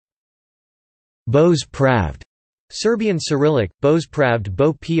Bož pravd, Serbian Cyrillic, Bož pravd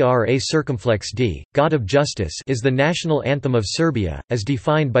bo pra circumflex d, God of Justice, is the national anthem of Serbia, as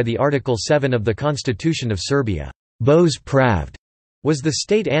defined by the Article 7 of the Constitution of Serbia. Bož pravd was the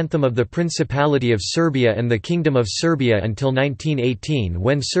state anthem of the Principality of Serbia and the Kingdom of Serbia until 1918,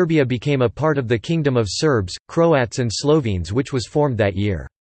 when Serbia became a part of the Kingdom of Serbs, Croats and Slovenes, which was formed that year.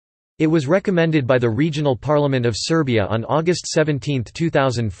 It was recommended by the Regional Parliament of Serbia on August 17,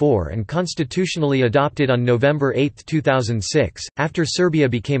 2004 and constitutionally adopted on November 8, 2006, after Serbia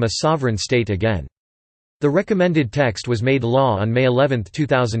became a sovereign state again. The recommended text was made law on May 11,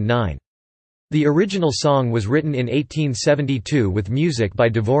 2009. The original song was written in 1872 with music by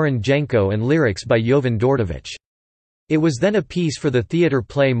Dvorin Jenko and lyrics by Jovan Đorđević. It was then a piece for the theatre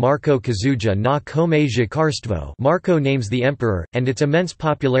play Marko Kazuja na Kome Zhikarstvo, Marko Names the Emperor, and its immense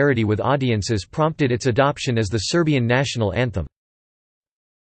popularity with audiences prompted its adoption as the Serbian national anthem.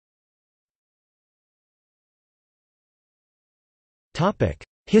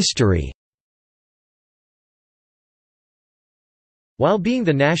 History. While being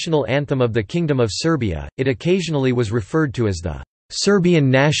the national anthem of the Kingdom of Serbia, it occasionally was referred to as the Serbian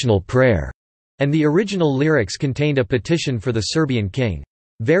national prayer, and the original lyrics contained a petition for the Serbian king.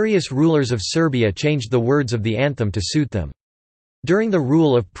 Various rulers of Serbia changed the words of the anthem to suit them. During the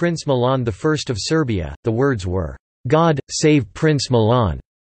rule of Prince Milan I of Serbia, the words were, "God, save Prince Milan",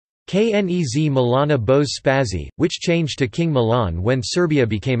 Knez Milana Bož Spazi, which changed to King Milan when Serbia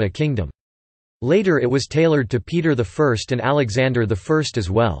became a kingdom. Later it was tailored to Peter I and Alexander I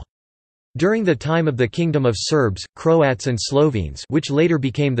as well. During the time of the Kingdom of Serbs, Croats and Slovenes, which later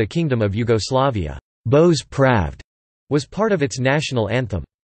became the Kingdom of Yugoslavia, Bož pravd was part of its national anthem.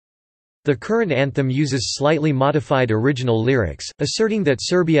 The current anthem uses slightly modified original lyrics, asserting that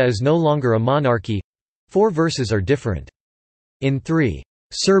Serbia is no longer a monarchy. 4 verses are different. In 3,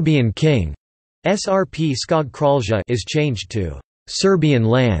 Serbian King, Srp skog kralja is changed to Serbian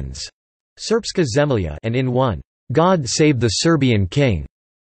lands, Srpska zemlja, and in 1, God save the Serbian King,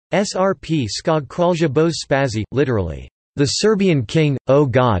 Srp skog kralja Bož Spazi, literally, the Serbian King, O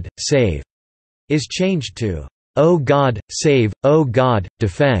God, save, is changed to, O God, save, O God,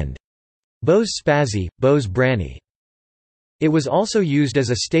 defend, Bož Spazi, Bož brani. It was also used as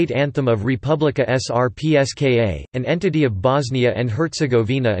a state anthem of Republika Srpska, an entity of Bosnia and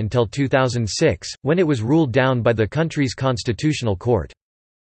Herzegovina until 2006, when it was ruled down by the country's constitutional court.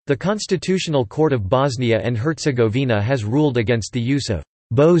 The Constitutional Court of Bosnia and Herzegovina has ruled against the use of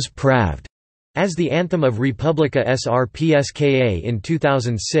Bož pravd as the anthem of Republika Srpska in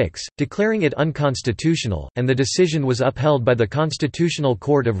 2006, declaring it unconstitutional, and the decision was upheld by the Constitutional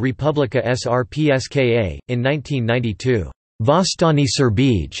Court of Republika Srpska. In 1992, Vostani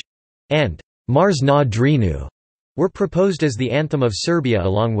Srbij and Mars na Drinu were proposed as the anthem of Serbia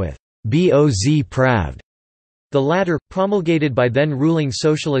along with Bož pravd. The latter, promulgated by then-ruling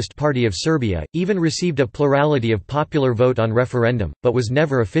Socialist Party of Serbia, even received a plurality of popular vote on referendum, but was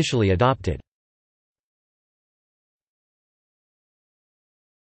never officially adopted.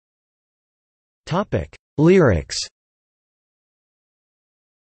 Lyrics.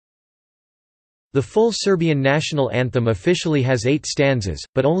 The full Serbian national anthem officially has 8 stanzas,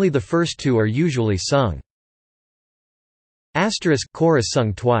 but only the first 2 are usually sung. Asterisk chorus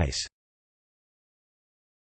sung twice.